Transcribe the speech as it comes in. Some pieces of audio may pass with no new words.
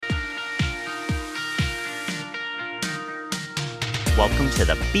welcome to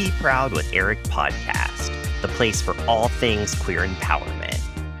the Be Proud with Eric podcast, the place for all things queer empowerment.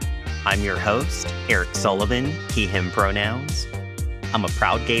 I'm your host, Eric Sullivan, he, him pronouns. I'm a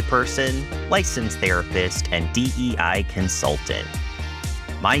proud gay person, licensed therapist, and DEI consultant.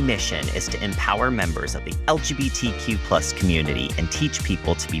 My mission is to empower members of the LGBTQ plus community and teach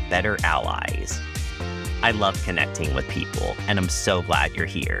people to be better allies. I love connecting with people, and I'm so glad you're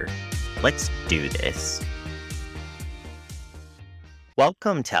here. Let's do this.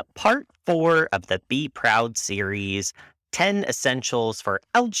 Welcome to part 4 of the Be Proud series, 10 Essentials for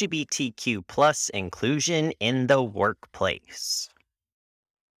LGBTQ plus inclusion in the workplace.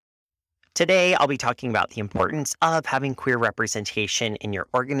 Today, I'll be talking about the importance of having queer representation in your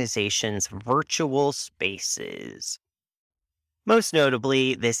organization's virtual spaces. Most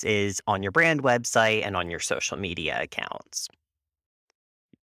notably, this is on your brand website and on your social media accounts.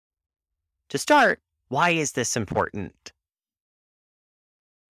 To start, why is this important?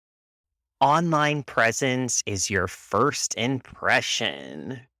 Online presence is your first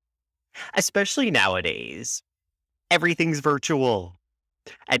impression. Especially nowadays, everything's virtual.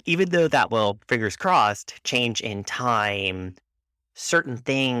 And even though that will, fingers crossed, change in time, certain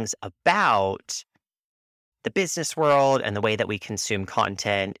things about the business world and the way that we consume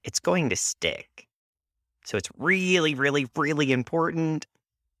content, it's going to stick. So it's really, really, really important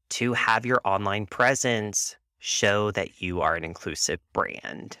to have your online presence show that you are an inclusive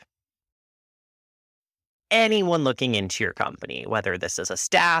brand. Anyone looking into your company, whether this is a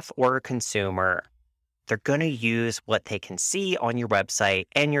staff or a consumer, they're going to use what they can see on your website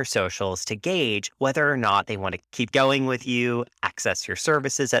and your socials to gauge whether or not they want to keep going with you, access your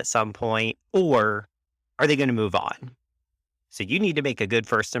services at some point, or are they going to move on? So you need to make a good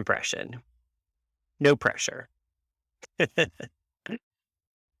first impression. No pressure.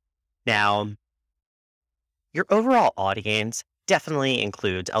 Now, your overall audience definitely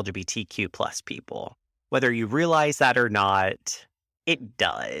includes LGBTQ plus people. Whether you realize that or not, it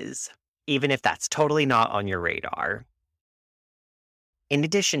does, even if that's totally not on your radar. In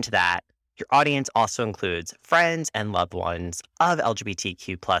addition to that, your audience also includes friends and loved ones of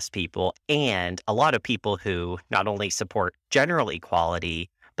LGBTQ plus people and a lot of people who not only support general equality,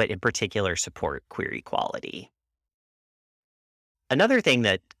 but in particular support queer equality. Another thing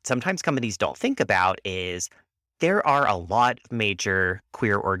that sometimes companies don't think about is there are a lot of major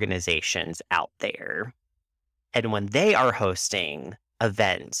queer organizations out there. And when they are hosting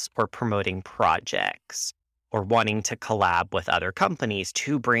events or promoting projects or wanting to collab with other companies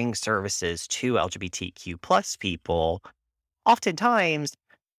to bring services to LGBTQ plus people, oftentimes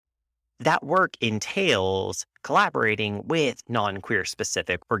that work entails collaborating with non-queer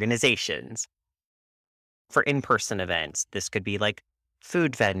specific organizations. For in-person events, this could be like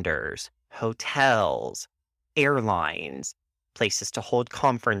food vendors, hotels, airlines, places to hold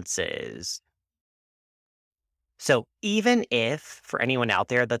conferences. So even if for anyone out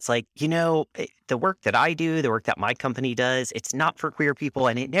there that's like, the work that I do, the work that my company does, it's not for queer people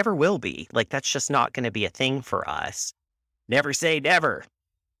and it never will be. Like, that's just not going to be a thing for us. Never say never,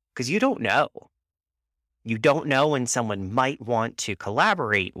 because you don't know. You don't know when someone might want to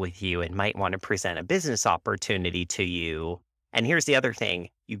collaborate with you and might want to present a business opportunity to you. And here's the other thing.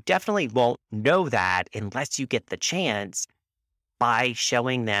 You definitely won't know that unless you get the chance by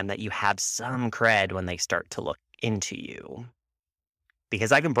showing them that you have some cred when they start to look into you.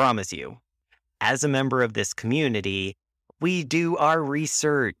 Because I can promise you, as a member of this community, we do our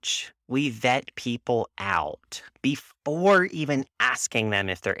research. We vet people out before even asking them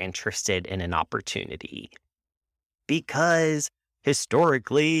if they're interested in an opportunity. Because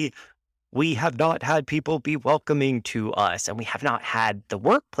historically, we have not had people be welcoming to us, and we have not had the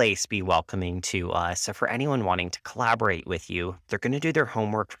workplace be welcoming to us. So for anyone wanting to collaborate with you, they're going to do their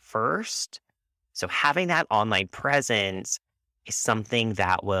homework first. So having that online presence is something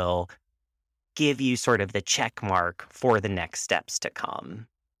that will give you sort of the check mark for the next steps to come.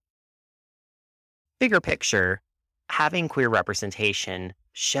 Bigger picture, having queer representation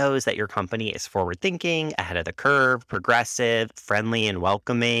shows that your company is forward-thinking, ahead of the curve, progressive, friendly, and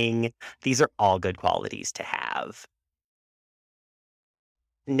welcoming. These are all good qualities to have.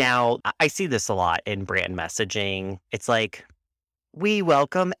 Now, I see this a lot in brand messaging. It's like, we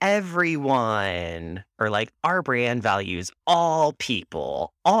welcome everyone, or like, our brand values all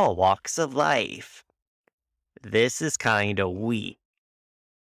people, all walks of life. This is kind of weak.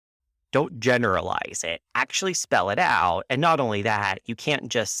 Don't generalize it. Actually spell it out. And not only that, you can't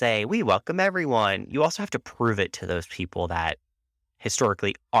just say, we welcome everyone. You also have to prove it to those people that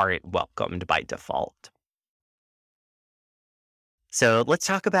historically aren't welcomed by default. So let's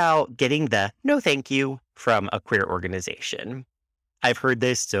talk about getting the no thank you from a queer organization. I've heard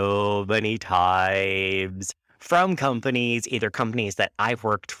this so many times from companies, either companies that I've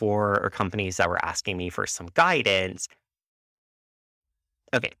worked for or companies that were asking me for some guidance.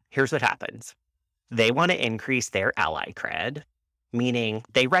 Okay, here's what happens. They want to increase their ally cred, meaning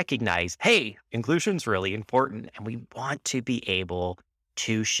they recognize, hey, inclusion's really important, and we want to be able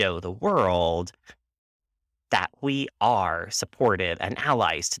to show the world that we are supportive and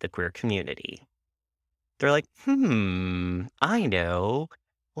allies to the queer community. They're like, I know.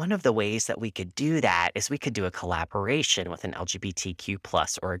 One of the ways that we could do that is we could do a collaboration with an LGBTQ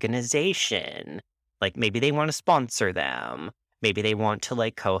plus organization. Like maybe they want to sponsor them. Maybe they want to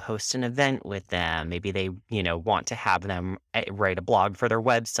like co-host an event with them. Maybe they, want to have them write a blog for their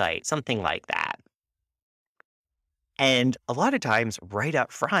website, something like that. And a lot of times, right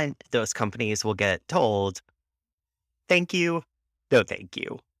up front, those companies will get told, thank you, no thank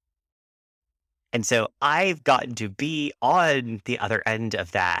you. And so I've gotten to be on the other end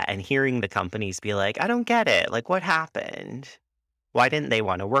of that and hearing the companies be like, I don't get it. Like, what happened? Why didn't they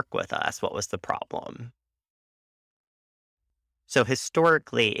want to work with us? What was the problem? So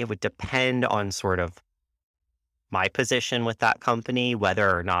historically, it would depend on sort of my position with that company,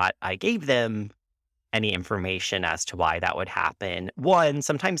 whether or not I gave them any information as to why that would happen. One,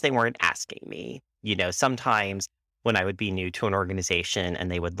 sometimes they weren't asking me. Sometimes when I would be new to an organization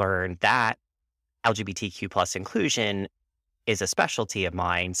and they would learn that LGBTQ plus inclusion is a specialty of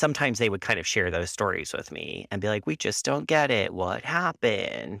mine, sometimes they would kind of share those stories with me and be like, we just don't get it. What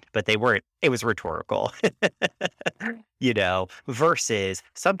happened? But they weren't, it was rhetorical, versus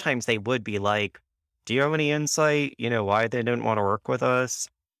sometimes they would be like, do you have any insight, why they didn't want to work with us?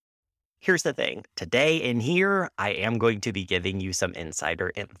 Here's the thing. Today in here, I am going to be giving you some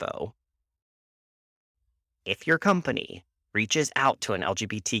insider info. If your company reaches out to an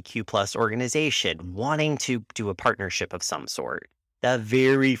LGBTQ plus organization wanting to do a partnership of some sort, the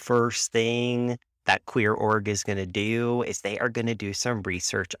very first thing that Queer Org is going to do is they are going to do some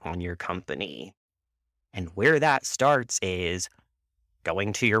research on your company. And where that starts is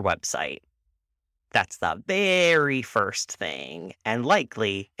going to your website. That's the very first thing. And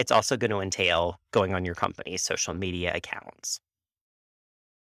likely, it's also going to entail going on your company's social media accounts.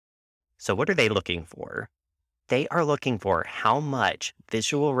 So what are they looking for? They are looking for how much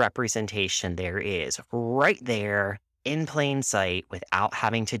visual representation there is right there in plain sight without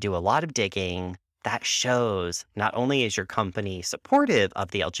having to do a lot of digging that shows not only is your company supportive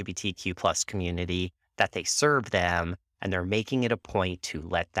of the LGBTQ plus community, that they serve them and they're making it a point to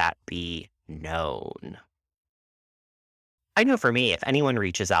let that be known. I know for me, if anyone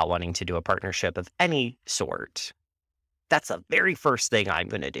reaches out wanting to do a partnership of any sort, that's the very first thing I'm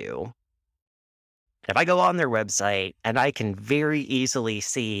going to do. If I go on their website and I can very easily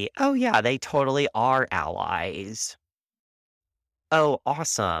see, oh, yeah, they totally are allies. Oh,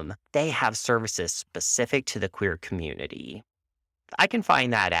 awesome. They have services specific to the queer community. If I can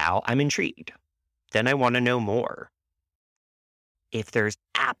find that out, I'm intrigued. Then I want to know more. If there's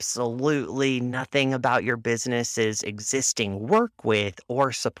absolutely nothing about your business's existing work with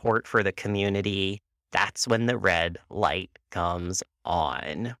or support for the community, that's when the red light comes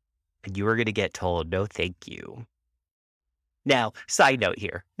on. And you are going to get told, no, thank you. Now, side note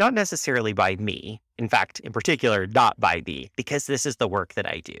here, not necessarily by me. In fact, in particular, not by me, because this is the work that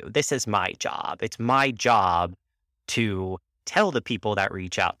I do. This is my job. It's my job to tell the people that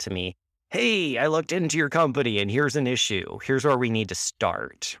reach out to me, hey, I looked into your company and here's an issue. Here's where we need to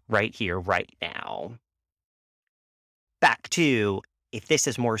start right here, right now. Back to if this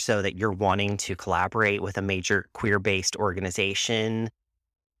is more so that you're wanting to collaborate with a major queer-based organization,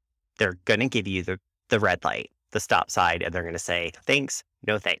 they're going to give you the red light, the stop sign, and they're going to say, thanks,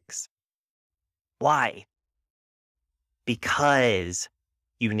 no thanks. Why? Because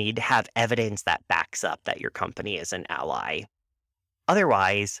you need to have evidence that backs up that your company is an ally.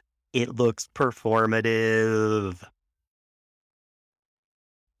 Otherwise, it looks performative.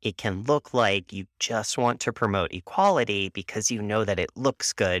 It can look like you just want to promote equality because you know that it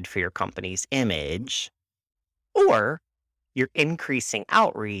looks good for your company's image, or you're increasing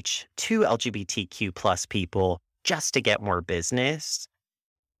outreach to LGBTQ plus people just to get more business.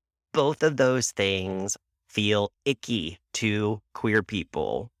 Both of those things feel icky to queer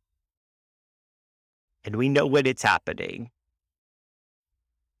people. And we know when it's happening.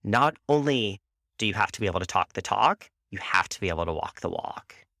 Not only do you have to be able to talk the talk, you have to be able to walk the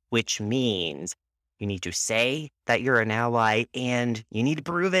walk, which means you need to say that you're an ally and you need to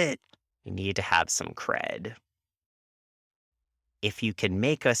prove it. You need to have some cred. If you can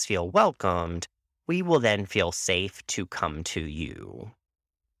make us feel welcomed, we will then feel safe to come to you,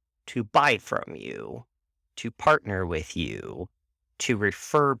 to buy from you, to partner with you, to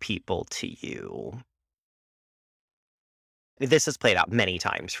refer people to you. This has played out many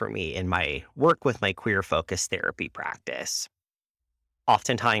times for me in my work with my queer focused therapy practice.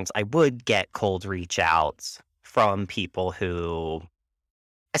 Oftentimes, I would get cold reach outs from people who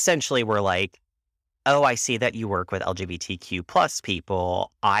essentially were like, "Oh, I see that you work with LGBTQ plus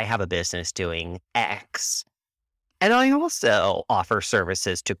people. I have a business doing X. And I also offer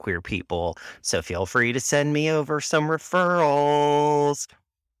services to queer people. So feel free to send me over some referrals."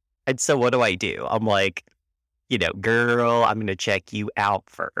 And so what do? I'm like, girl, I'm going to check you out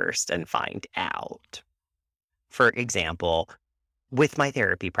first and find out. For example, with my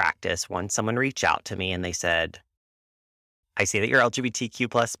therapy practice, once someone reached out to me and they said, "I see that you're LGBTQ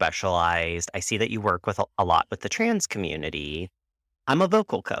plus specialized. I see that you work with a lot with the trans community. I'm a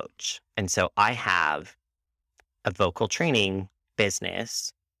vocal coach. And so I have a vocal training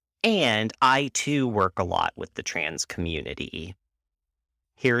business, and I too work a lot with the trans community.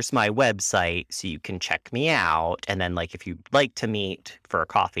 Here's my website so you can check me out. And then, like, if you'd like to meet for a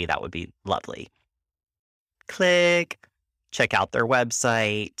coffee, that would be lovely." Click, check out their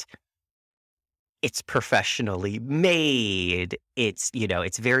website. It's professionally made. It's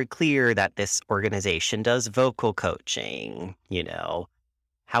very clear that this organization does vocal coaching.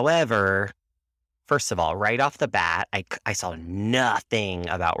 However, first of all, right off the bat, I saw nothing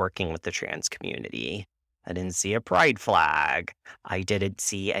about working with the trans community. I didn't see a pride flag. I didn't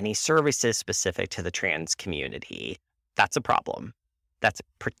see any services specific to the trans community. That's a problem. That's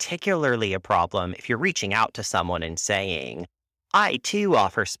particularly a problem if you're reaching out to someone and saying, "I too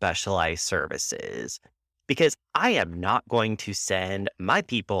offer specialized services," because I am not going to send my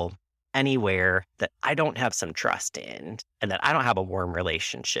people anywhere that I don't have some trust in and that I don't have a warm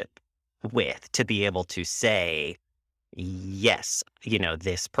relationship with to be able to say, "Yes,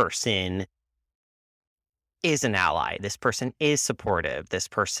 this person is an ally. This person is supportive. This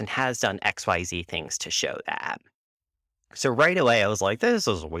person has done XYZ things to show that." So right away, I was like, this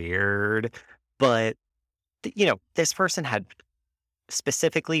is weird. But, this person had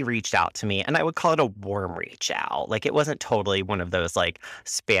specifically reached out to me, and I would call it a warm reach out. Like, it wasn't totally one of those like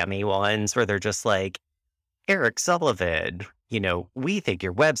spammy ones where they're just like, "Eric Sullivan, we think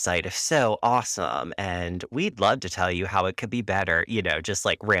your website is so awesome and we'd love to tell you how it could be better," just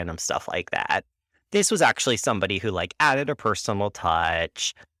like random stuff like that. This was actually somebody who like added a personal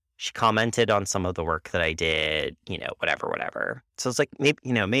touch. She commented on some of the work that I did, whatever, whatever. So it's like,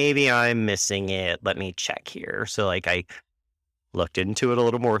 maybe I'm missing it. Let me check here. So like I looked into it a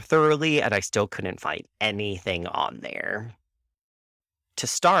little more thoroughly and I still couldn't find anything on there. To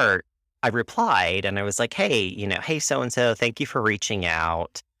start, I replied and I was like, "Hey, hey, so and so, thank you for reaching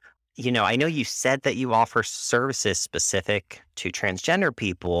out. I know you said that you offer services specific to transgender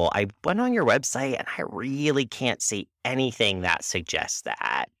people. I went on your website and I really can't see anything that suggests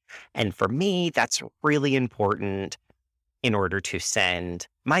that. And for me, that's really important in order to send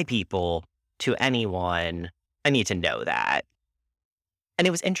my people to anyone. I need to know that." And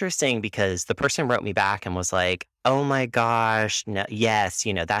it was interesting because the person wrote me back and was like, "Oh my gosh, no, yes,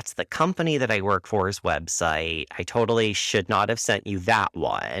 that's the company that I work for's website. I totally should not have sent you that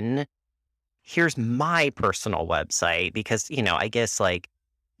one. Here's my personal website," because, I guess like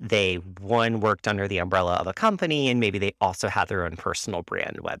one worked under the umbrella of a company and maybe they also had their own personal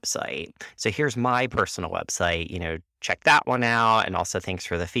brand website. "So here's my personal website, check that one out. And also thanks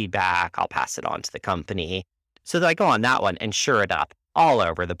for the feedback. I'll pass it on to the company." So I go on that one and sure enough, all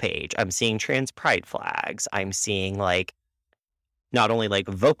over the page, I'm seeing trans pride flags. I'm seeing like not only like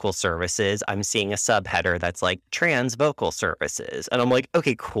vocal services, I'm seeing a subheader that's like trans vocal services. And I'm like,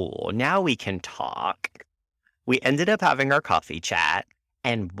 okay, cool. Now we can talk. We ended up having our coffee chat.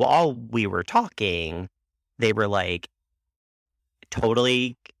 And while we were talking, they were like,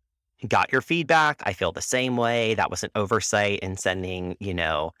 "Totally got your feedback. I feel the same way. That was an oversight in sending,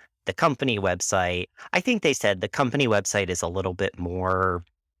 the company website." I think they said the company website is a little bit more,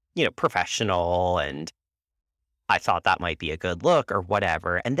 professional. And I thought that might be a good look or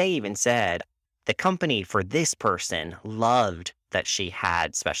whatever. And they even said the company for this person loved that she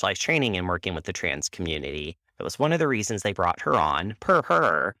had specialized training in working with the trans community. It was one of the reasons they brought her on, per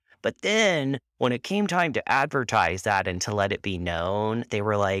her. But then when it came time to advertise that and to let it be known, they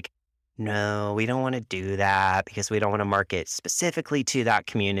were like, "No, we don't want to do that because we don't want to market specifically to that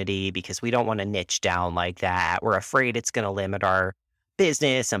community because we don't want to niche down like that. We're afraid it's going to limit our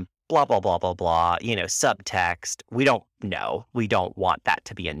business and blah, blah, blah, blah, blah." Subtext. We don't know. We don't want that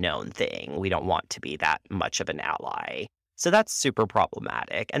to be a known thing. We don't want to be that much of an ally. So that's super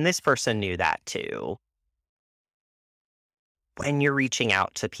problematic. And this person knew that too. When you're reaching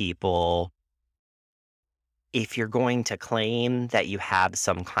out to people, if you're going to claim that you have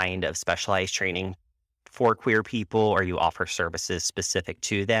some kind of specialized training for queer people or you offer services specific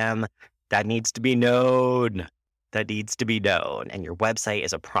to them, that needs to be known. That needs to be known. And your website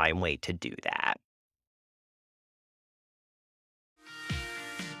is a prime way to do that.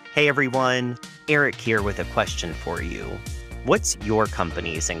 Hey everyone, Eric here with a question for you. What's your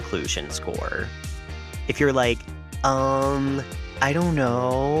company's inclusion score? If you're like, I don't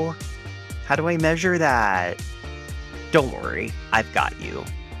know. How do I measure that? Don't worry, I've got you.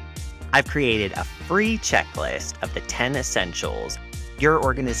 I've created a free checklist of the 10 essentials your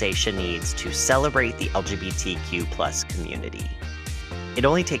organization needs to celebrate the LGBTQ plus community. It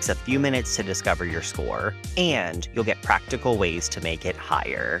only takes a few minutes to discover your score, and you'll get practical ways to make it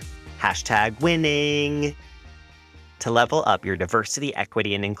higher. #winning. To level up your diversity,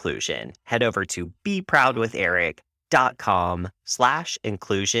 equity, and inclusion, head over to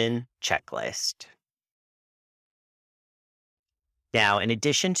beproudwitheric.com/inclusion checklist. Now, in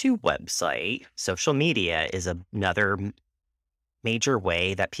addition to website, social media is another major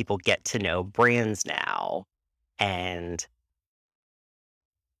way that people get to know brands now. And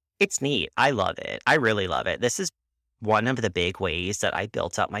it's neat. I love it. I really love it. This is one of the big ways that I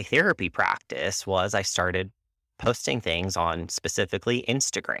built up my therapy practice was I started posting things on specifically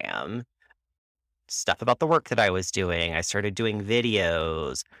Instagram, stuff about the work that I was doing. I started doing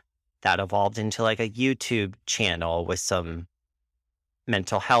videos that evolved into like a YouTube channel with some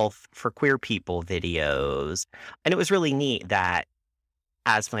mental health for queer people videos. And it was really neat that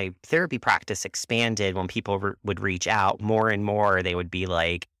as my therapy practice expanded, when people would reach out more and more, they would be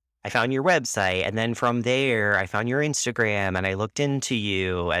like, I found your website. And then from there, I found your Instagram and I looked into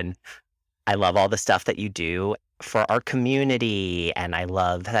you. And I love all the stuff that you do for our community. And I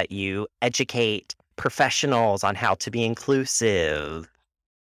love that you educate professionals on how to be inclusive.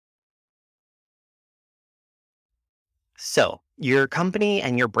 So, your company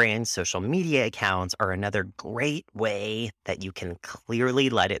and your brand's social media accounts are another great way that you can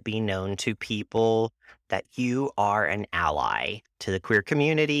clearly let it be known to people that you are an ally to the queer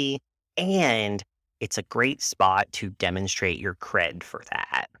community. And it's a great spot to demonstrate your cred for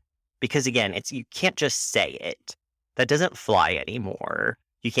that. Because again, you can't just say it. That doesn't fly anymore.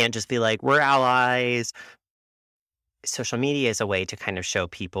 You can't just be like, we're allies. Social media is a way to kind of show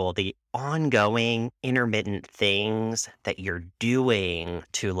people the ongoing intermittent things that you're doing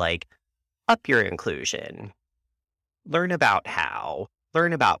to like up your inclusion, learn about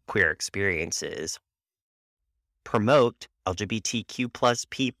queer experiences, promote LGBTQ plus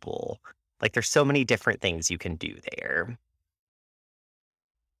people. Like there's so many different things you can do there.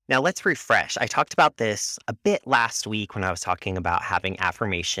 Now let's refresh. I talked about this a bit last week when I was talking about having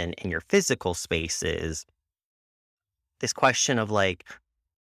affirmation in your physical spaces. This question of like,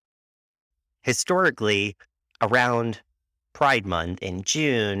 historically, around Pride Month in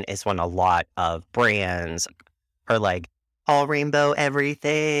June is when a lot of brands are like, all rainbow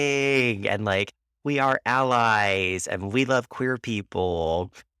everything, and like, we are allies and we love queer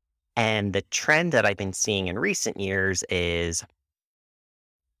people. And the trend that I've been seeing in recent years is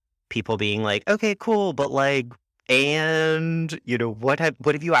people being like, okay, cool, but like, and what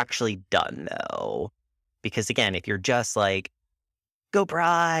have you actually done though? Because again, if you're just like, go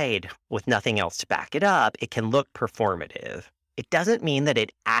Pride with nothing else to back it up, it can look performative. It doesn't mean that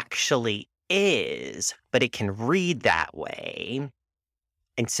it actually is, but it can read that way.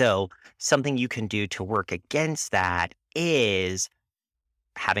 And so something you can do to work against that is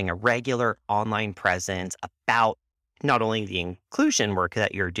having a regular online presence about not only the inclusion work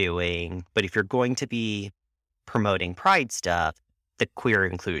that you're doing, but if you're going to be promoting Pride stuff, the queer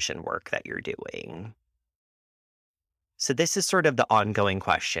inclusion work that you're doing. So this is sort of the ongoing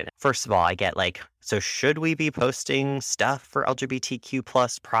question. First of all, I get like, so should we be posting stuff for LGBTQ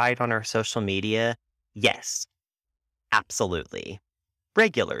plus Pride on our social media? Yes, absolutely.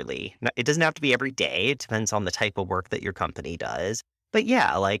 Regularly. It doesn't have to be every day. It depends on the type of work that your company does. But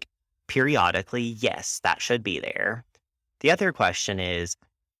yeah, like periodically, yes, that should be there. The other question is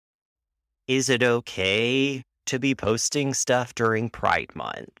it okay to be posting stuff during Pride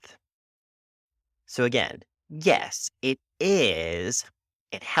Month? So again, yes, it is.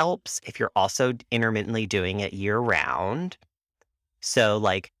 It helps if you're also intermittently doing it year round. So,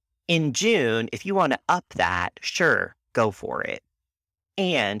 like in June, if you want to up that, sure, go for it.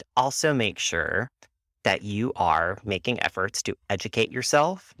 And also make sure that you are making efforts to educate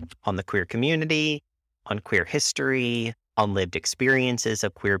yourself on the queer community, on queer history, on lived experiences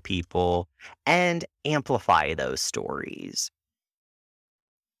of queer people, and amplify those stories.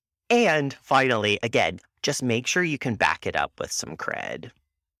 And finally, again, just make sure you can back it up with some cred.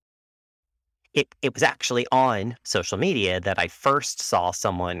 It was actually on social media that I first saw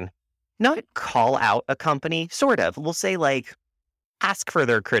someone not call out a company, sort of. We'll say, like, ask for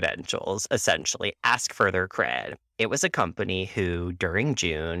their credentials, essentially, ask for their cred. It was a company who, during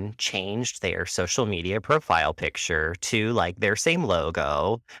June, changed their social media profile picture to, like, their same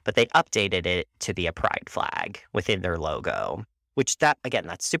logo, but they updated it to be a pride flag within their logo, which that again,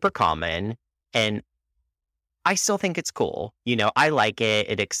 that's super common, and I still think it's cool. I like it,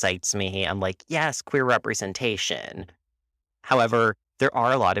 it excites me. I'm like, "Yes, queer representation." However, there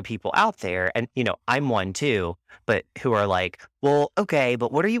are a lot of people out there, and, I'm one too, but who are like, well, okay,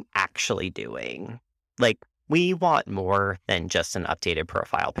 but what are you actually doing? Like, we want more than just an updated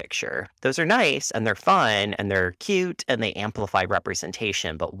profile picture. Those are nice and they're fun and they're cute and they amplify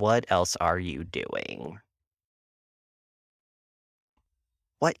representation, but what else are you doing?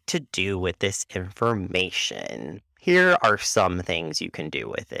 What to do with this information? Here are some things you can do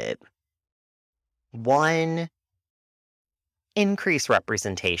with it. One, increase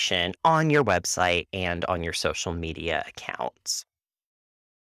representation on your website and on your social media accounts.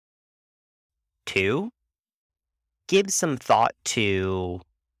 Two, give some thought to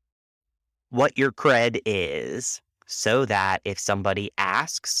what your cred is so that if somebody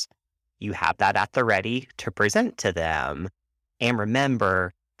asks, you have that at the ready to present to them. And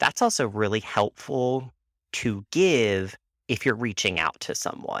remember, that's also really helpful to give if you're reaching out to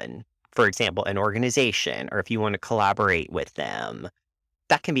someone. For example, an organization, or if you want to collaborate with them,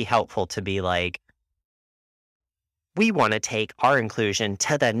 that can be helpful to be like, we want to take our inclusion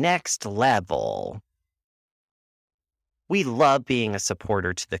to the next level. We love being a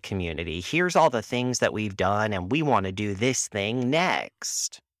supporter to the community. Here's all the things that we've done, and we want to do this thing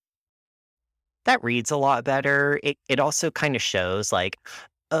next. That reads a lot better. It also kind of shows, like,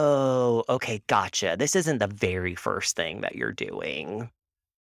 oh, okay, gotcha. This isn't the very first thing that you're doing.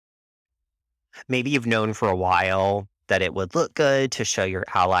 Maybe you've known for a while that it would look good to show your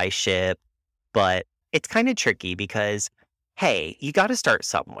allyship, but it's kind of tricky because, hey, you got to start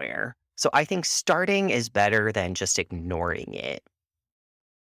somewhere. So I think starting is better than just ignoring it.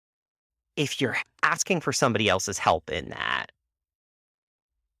 If you're asking for somebody else's help in that,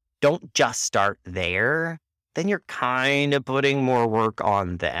 don't just start there. Then you're kind of putting more work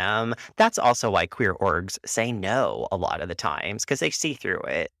on them. That's also why queer orgs say no a lot of the times because they see through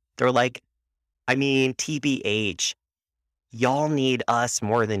it. They're like, I mean, TBH, y'all need us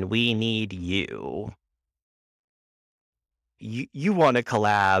more than we need you. You want to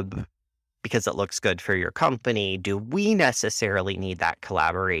collab because it looks good for your company. Do we necessarily need that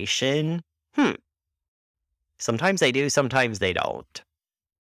collaboration? Sometimes they do, sometimes they don't.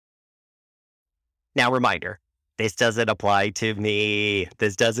 Now, reminder, this doesn't apply to me.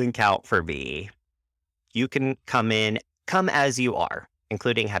 This doesn't count for me. You can come as you are,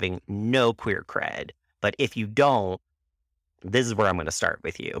 including having no queer cred. But if you don't, this is where I'm going to start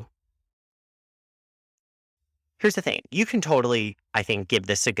with you. Here's the thing. You can totally, I think, give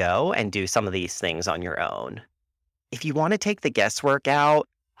this a go and do some of these things on your own. If you want to take the guesswork out,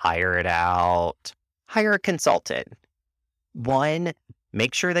 hire it out. Hire a consultant. One,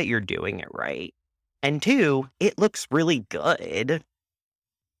 make sure that you're doing it right. And two, it looks really good.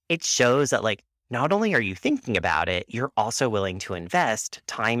 It shows that, like, not only are you thinking about it, you're also willing to invest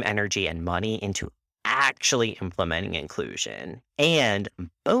time, energy, and money into actually implementing inclusion. And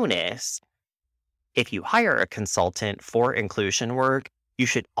bonus, if you hire a consultant for inclusion work, you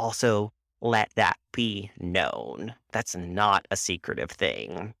should also let that be known. That's not a secretive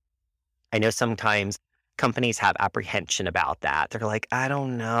thing. I know sometimes companies have apprehension about that. They're like, I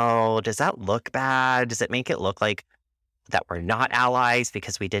don't know. Does that look bad? Does it make it look like that we're not allies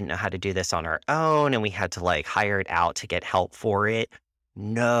because we didn't know how to do this on our own and we had to, like, hire it out to get help for it?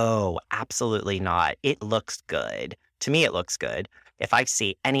 No, absolutely not. It looks good. To me, it looks good. If I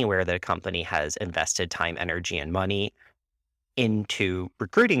see anywhere that a company has invested time, energy, and money into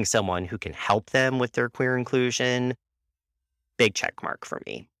recruiting someone who can help them with their queer inclusion, big check mark for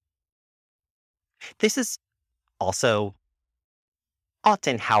me. This is also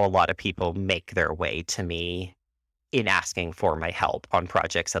often how a lot of people make their way to me in asking for my help on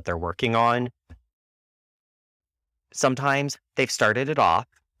projects that they're working on. Sometimes they've started it off,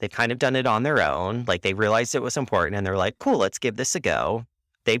 they've kind of done it on their own, like they realized it was important and they're like, cool, let's give this a go.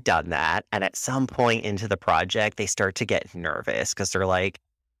 They've done that. And at some point into the project, they start to get nervous because they're like,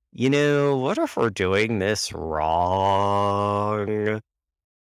 what if we're doing this wrong?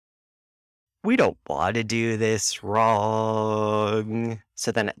 We don't want to do this wrong.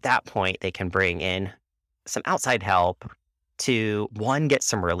 So then at that point, they can bring in some outside help to, one, get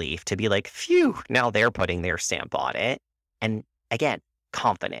some relief, to be like, phew, now they're putting their stamp on it. And again,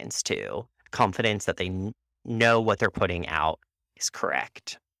 confidence too. confidence that they know what they're putting out is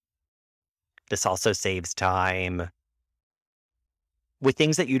correct. This also saves time. With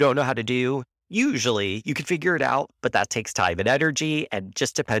things that you don't know how to do, usually you can figure it out, but that takes time and energy and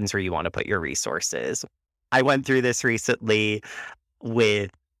just depends where you want to put your resources. I went through this recently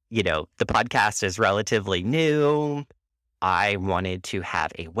with, the podcast is relatively new. I wanted to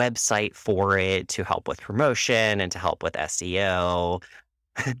have a website for it to help with promotion and to help with SEO.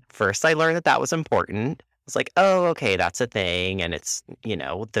 First, I learned that that was important. It's like, oh, okay, that's a thing. And it's,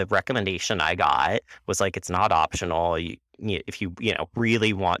 the recommendation I got was like, it's not optional. If you,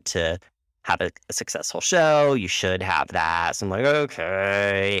 really want to have a successful show, you should have that. So I'm like,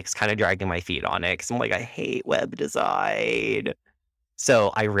 okay, it's kind of dragging my feet on it because I'm like, I hate web design.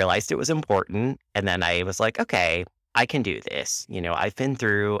 So I realized it was important. And then I was like, okay, I can do this. I've been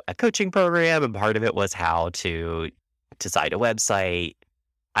through a coaching program and part of it was how to design a website.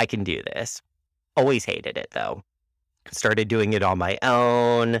 I can do this. Always hated it though. Started doing it on my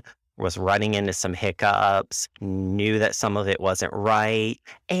own, was running into some hiccups, knew that some of it wasn't right,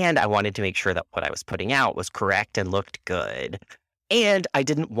 and I wanted to make sure that what I was putting out was correct and looked good. And I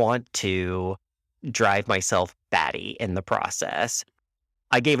didn't want to drive myself batty in the process.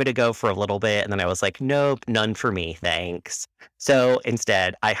 I gave it a go for a little bit and then I was like, nope, none for me, thanks. So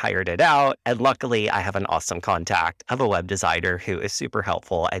instead, I hired it out. And luckily, I have an awesome contact of a web designer who is super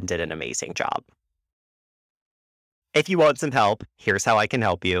helpful and did an amazing job. If you want some help, here's how I can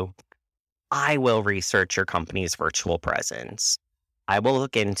help you. I will research your company's virtual presence. I will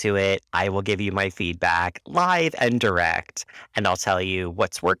look into it. I will give you my feedback live and direct, and I'll tell you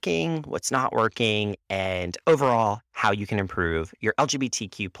what's working, what's not working, and overall how you can improve your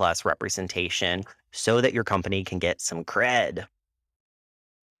LGBTQ plus representation so that your company can get some cred.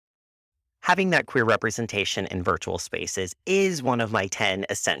 Having that queer representation in virtual spaces is one of my 10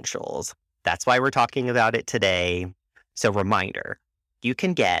 essentials. That's why we're talking about it today. So reminder, you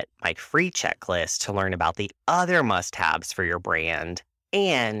can get my free checklist to learn about the other must-haves for your brand,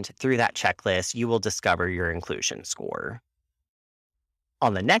 and through that checklist, you will discover your inclusion score.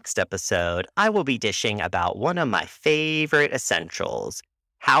 On the next episode, I will be dishing about one of my favorite essentials,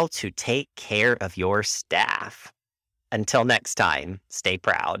 how to take care of your staff. Until next time, stay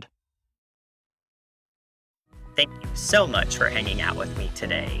proud. Thank you so much for hanging out with me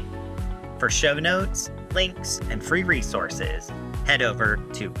today. For show notes, links, and free resources, head over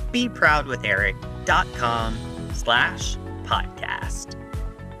to beproudwitheric.com/podcast.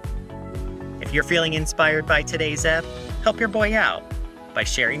 If you're feeling inspired by today's ep, help your boy out by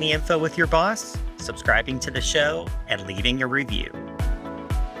sharing the info with your boss, subscribing to the show, and leaving a review.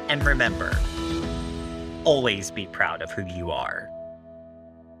 And remember, always be proud of who you are.